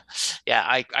interesting. Yeah.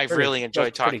 I really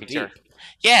enjoyed talking to her.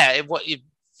 Yeah,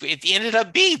 it ended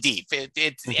up being deep.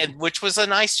 And which was a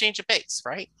nice change of pace,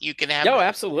 right? You can have. Oh,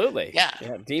 absolutely. Yeah,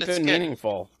 deep and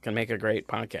meaningful can make a great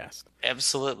podcast.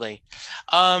 Absolutely.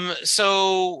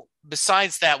 So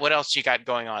besides that, what else you got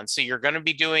going on? So you're going to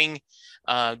be doing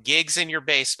gigs in your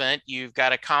basement. You've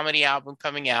got a comedy album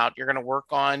coming out. You're going to work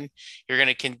on. You're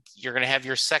going to have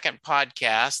your second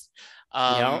podcast.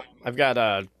 I've got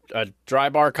a dry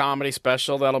bar comedy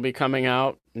special that'll be coming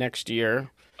out next year.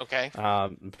 Okay.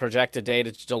 Projected date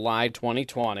is July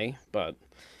 2020, but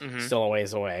still a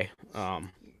ways away.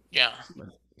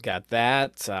 Got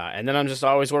that, and then I'm just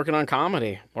always working on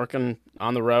comedy, working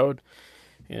on the road.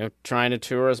 Trying to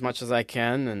tour as much as I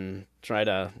can and try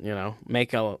to,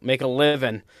 make a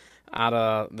living out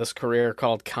of this career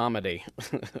called comedy.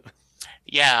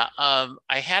 I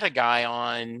had a guy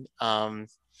on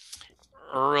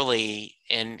early,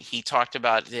 and he talked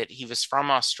about that he was from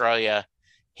Australia.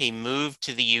 He moved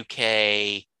to the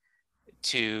UK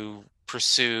to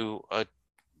pursue a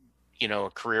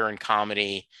career in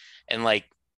comedy, and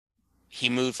he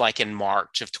moved in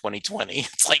March of 2020.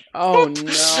 It's like, oh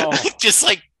no, just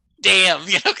damn,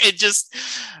 it just,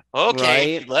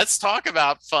 okay, Right? let's talk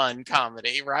about fun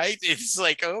comedy, right? It's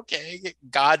like, okay,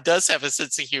 God does have a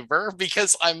sense of humor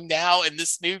because I'm now in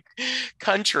this new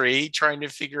country trying to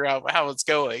figure out how it's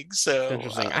going. It's So,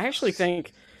 interesting. I actually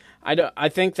think I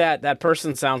think that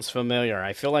person sounds familiar.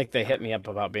 I feel like they hit me up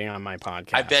about being on my I bet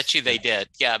podcast. you they did.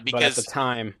 Yeah, But at the because,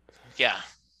 time, yeah,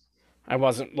 I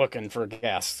wasn't looking for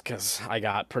guests because I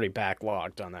got pretty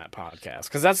backlogged on that podcast.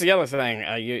 Because that's the other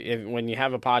thing. When you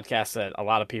have a podcast that a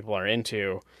lot of people are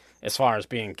into, as far as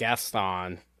being guests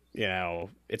on,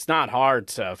 it's not hard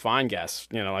to find guests.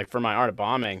 Like for my Art of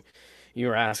Bombing, you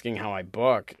were asking how I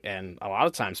book, and a lot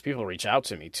of times people reach out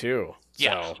to me too.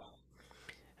 yeah. So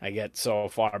I get so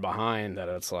far behind that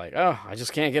it's like, oh, I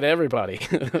just can't get everybody.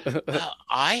 Well,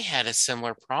 I had a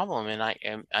similar problem, and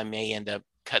I may end up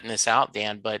cutting this out,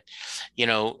 Dan, but you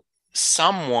know,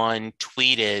 someone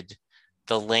tweeted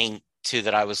the link to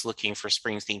that I was looking for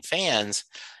Springsteen fans,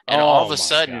 and Oh my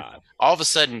God. all of a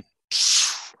sudden,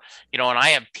 and I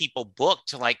have people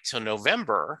booked like till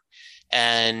November,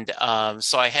 and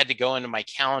so I had to go into my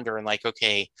calendar and like,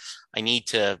 okay, I need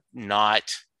to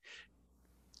not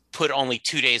put only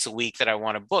 2 days a week that I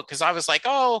want to book because I was like,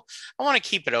 oh, I want to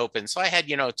keep it open. So I had,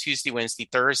 Tuesday, Wednesday,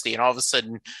 Thursday, and all of a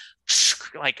sudden,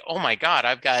 like, oh my God,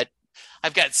 I've got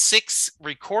 6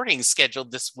 recordings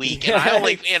scheduled this week, and yeah,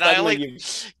 like,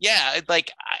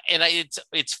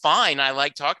 it's fine. I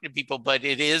like talking to people, but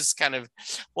it is kind of,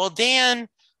 well, Dan,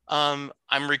 I'm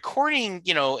recording,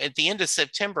 at the end of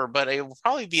September, but it will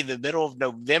probably be the middle of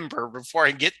November before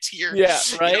I get to your, Yeah,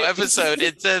 right. episode.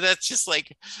 It's that's just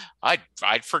like,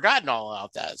 I'd forgotten all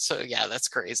about that. So yeah, that's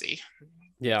crazy.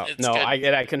 Yeah, It's no,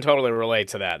 good. I can totally relate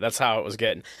to that. That's how it was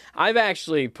getting. I've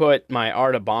actually put my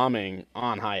Art of Bombing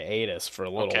on hiatus for a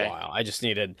little Okay. while.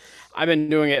 I've been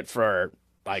doing it for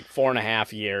like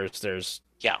 4.5 years. There's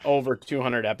Yeah. over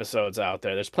 200 episodes out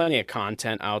there. There's plenty of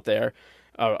content out there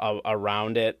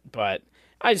around it, but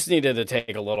I just needed to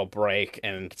take a little break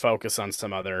and focus on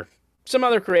some other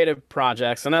creative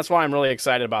projects, and that's why I'm really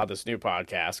excited about this new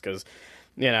podcast because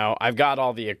I've got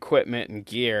all the equipment and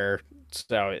gear,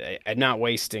 so I'm not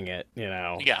wasting it.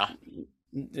 Yeah.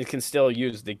 It can still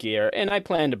use the gear, and I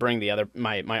plan to bring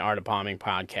my Art of Bombing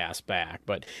podcast back.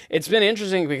 But it's been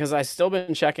interesting because I've still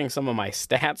been checking some of my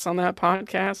stats on that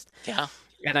podcast, Yeah.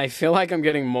 and I feel like I'm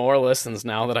getting more listens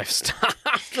now that I've stopped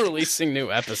releasing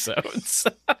new episodes.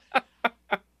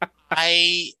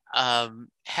 I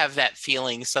have that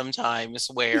feeling sometimes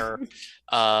where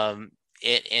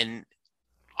it and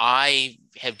I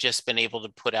have just been able to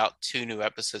put out 2 new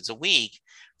episodes a week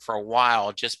for a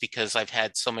while just because I've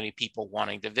had so many people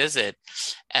wanting to visit.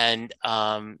 And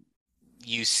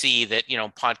you see that,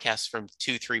 podcasts from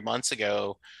 2-3 months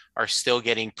ago are still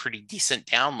getting pretty decent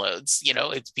downloads.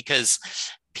 It's because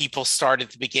people start at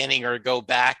the beginning or go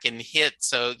back and hit.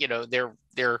 So,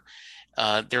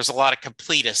 there's a lot of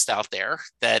completists out there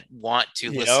that want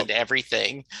to listen Yep. to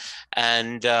everything.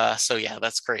 And so, yeah,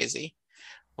 that's crazy.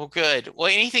 Well, good. Well,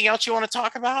 anything else you want to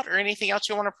talk about or anything else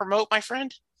you want to promote, my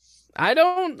friend? I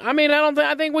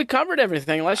think we covered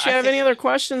everything. Unless you I have think any other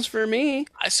questions for me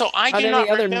so. I on do any not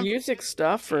other remember. music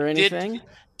stuff or Did anything.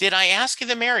 did I ask you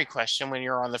the Mary question when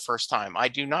you were on the first time? I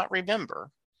do not remember.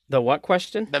 The what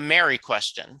question? The Mary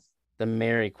question. The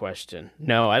Mary question.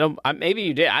 No, I don't. Maybe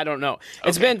you did. I don't know.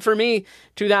 It's Okay. been for me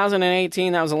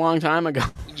 2018. That was a long time ago.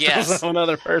 I was Yes.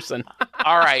 another person.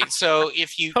 All right. So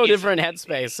if you So if, different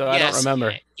headspace. So I don't yes,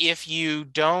 remember. if you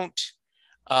don't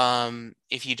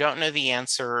know the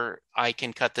answer, I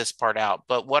can cut this part out.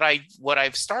 But what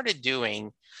I've started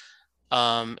doing,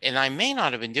 and I may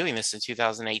not have been doing this in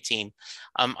 2018.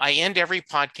 I end every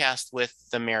podcast with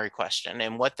the Mary question,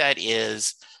 and what that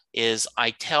is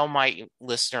I tell my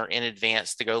listener in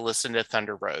advance to go listen to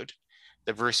Thunder Road,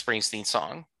 the Bruce Springsteen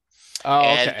song, Oh,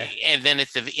 and okay. then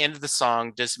at the end of the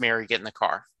song, does Mary get in the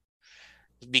car?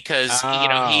 Because he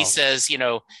Oh, says,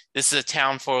 this is a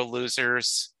town full of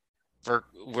losers.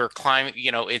 We're climbing,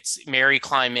 it's Mary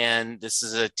climb in. This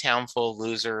is a town full of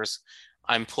losers.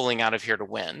 I'm pulling out of here to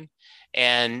win.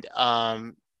 And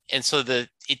so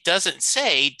it doesn't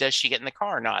say does she get in the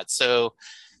car or not. So,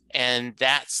 and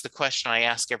that's the question I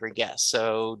ask every guest.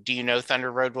 So do you know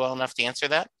Thunder Road well enough to answer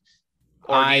that?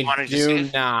 Or do you want I to just do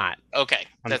not. Okay,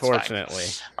 that's fine. Unfortunately,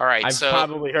 All right. I've So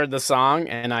probably heard the song,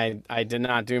 and I did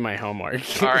not do my homework.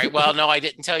 all right. Well, no, I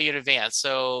didn't tell you in advance.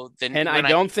 So then And I when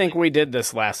don't think we did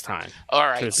this last time. all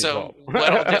right. Truth be So told.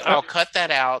 what I'll do, I'll cut that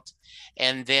out.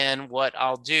 And then what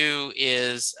I'll do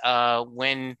is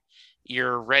when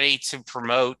you're ready to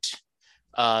promote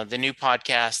the new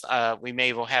podcast, we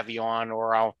may will have you on,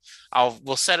 or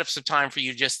we'll set up some time for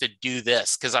you just to do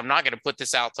this because I'm not going to put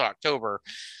this out till October.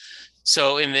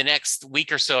 So in the next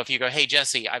week or so, if you go, hey,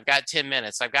 Jesse, I've got 10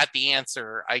 minutes. I've got the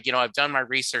answer. I've done my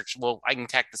research. Well, I can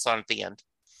tack this on at the end.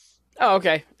 Oh,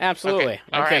 okay. Absolutely. Okay.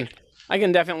 All right. I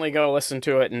can definitely go listen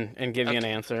to it and give you an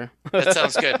answer. That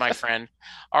sounds good, my friend.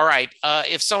 All right.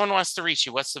 If someone wants to reach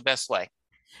you, what's the best way?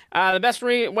 The best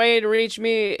way to reach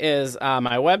me is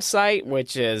my website,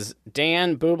 which is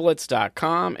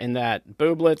danbublitz.com, and that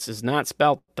Bublitz is not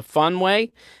spelled the fun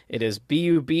way. It is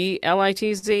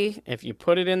Bublitz. If you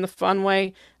put it in the fun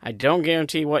way, I don't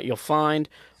guarantee what you'll find,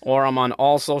 or I'm on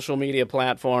all social media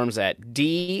platforms at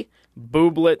D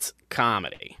Bublitz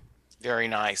Comedy. Very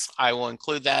nice. I will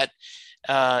include that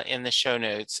in the show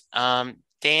notes.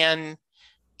 Dan,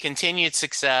 continued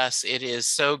success. It is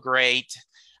so great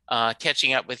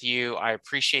catching up with you. I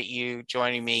appreciate you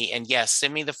joining me. And yes,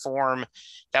 send me the form.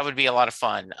 That would be a lot of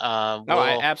fun.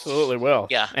 I absolutely will.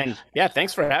 Yeah. And yeah,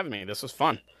 thanks for having me. This was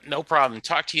fun. No problem.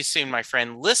 Talk to you soon, my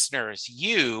friend. Listeners,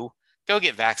 you go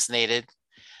get vaccinated.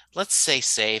 Let's stay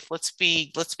safe. Let's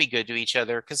be good to each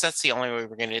other, because that's the only way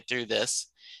we're going to get through this.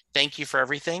 Thank you for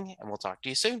everything, and we'll talk to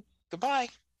you soon. Goodbye.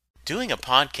 Doing a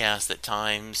podcast at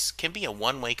times can be a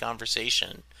one-way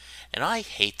conversation, and I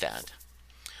hate that.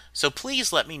 So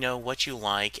please let me know what you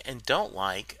like and don't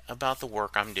like about the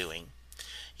work I'm doing.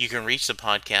 You can reach the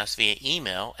podcast via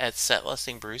email at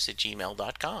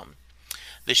setlistingbruce@gmail.com.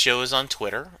 The show is on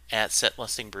Twitter at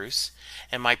setlistingbruce,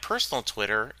 and my personal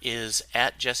Twitter is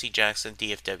at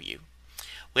jessejacksondfw.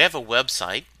 We have a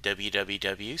website,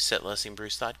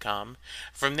 www.setlistingbruce.com.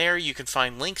 From there, you can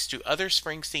find links to other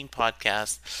Springsteen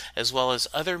podcasts as well as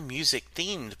other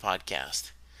music-themed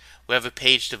podcasts. We have a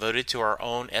page devoted to our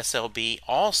own SLB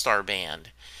All-Star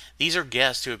Band. These are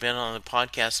guests who have been on the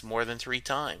podcast more than 3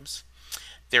 times.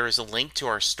 There is a link to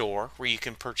our store where you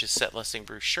can purchase Set Listing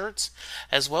Bruce shirts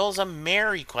as well as a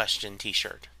Mary Question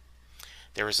t-shirt.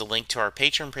 There is a link to our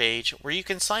Patreon page where you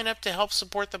can sign up to help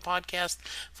support the podcast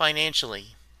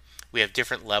financially. We have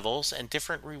different levels and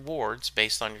different rewards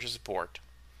based on your support.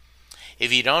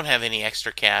 If you don't have any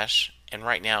extra cash, and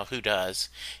right now, who does,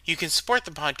 you can support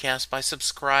the podcast by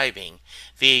subscribing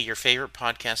via your favorite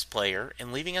podcast player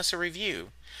and leaving us a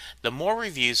review. The more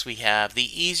reviews we have,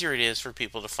 the easier it is for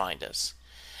people to find us.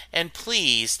 And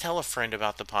please tell a friend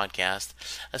about the podcast,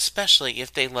 especially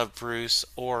if they love Bruce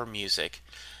or music,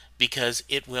 because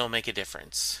it will make a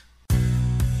difference.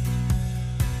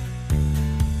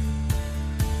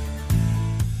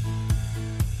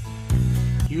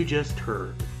 You just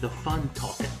heard the fun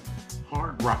talking,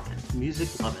 hard rocking,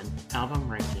 music loving, album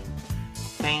ranking,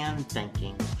 fan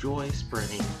thinking, joy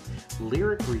spreading,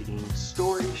 lyric reading,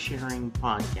 story sharing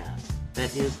podcast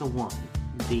that is the one,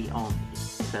 the only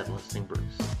Set Listing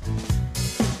Bruce.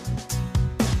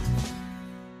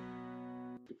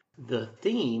 The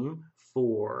theme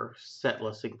for Set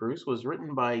Listing Bruce was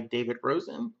written by David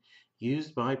Rosen,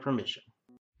 used by permission.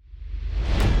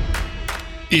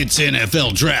 It's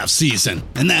NFL draft season,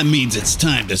 and that means it's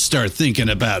time to start thinking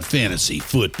about fantasy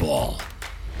football.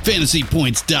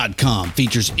 FantasyPoints.com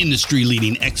features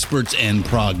industry-leading experts and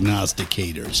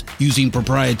prognosticators using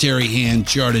proprietary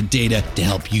hand-charted data to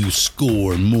help you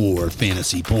score more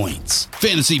fantasy points.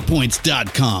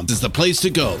 FantasyPoints.com is the place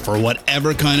to go for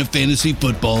whatever kind of fantasy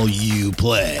football you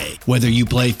play. Whether you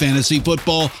play fantasy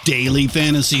football, daily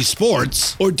fantasy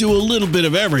sports, or do a little bit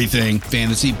of everything,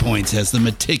 Fantasy Points has the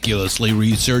meticulously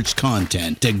researched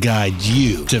content to guide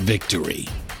you to victory.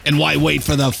 And why wait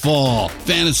for the fall?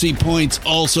 Fantasy Points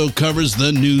also covers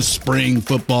the new spring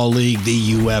football league,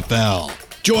 the UFL.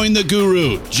 Join the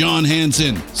guru, John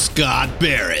Hansen, Scott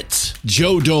Barrett,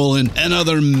 Joe Dolan, and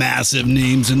other massive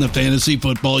names in the fantasy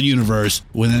football universe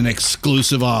with an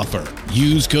exclusive offer.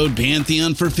 Use code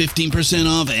Pantheon for 15%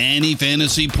 off any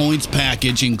Fantasy Points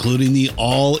package, including the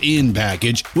all-in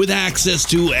package, with access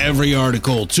to every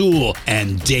article, tool,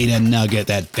 and data nugget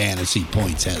that Fantasy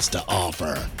Points has to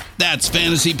offer. That's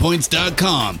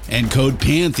FantasyPoints.com and code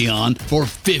Pantheon for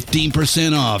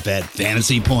 15% off at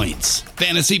Fantasy Points.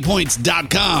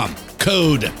 FantasyPoints.com,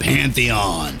 code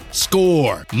Pantheon.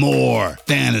 Score more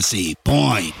fantasy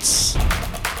points.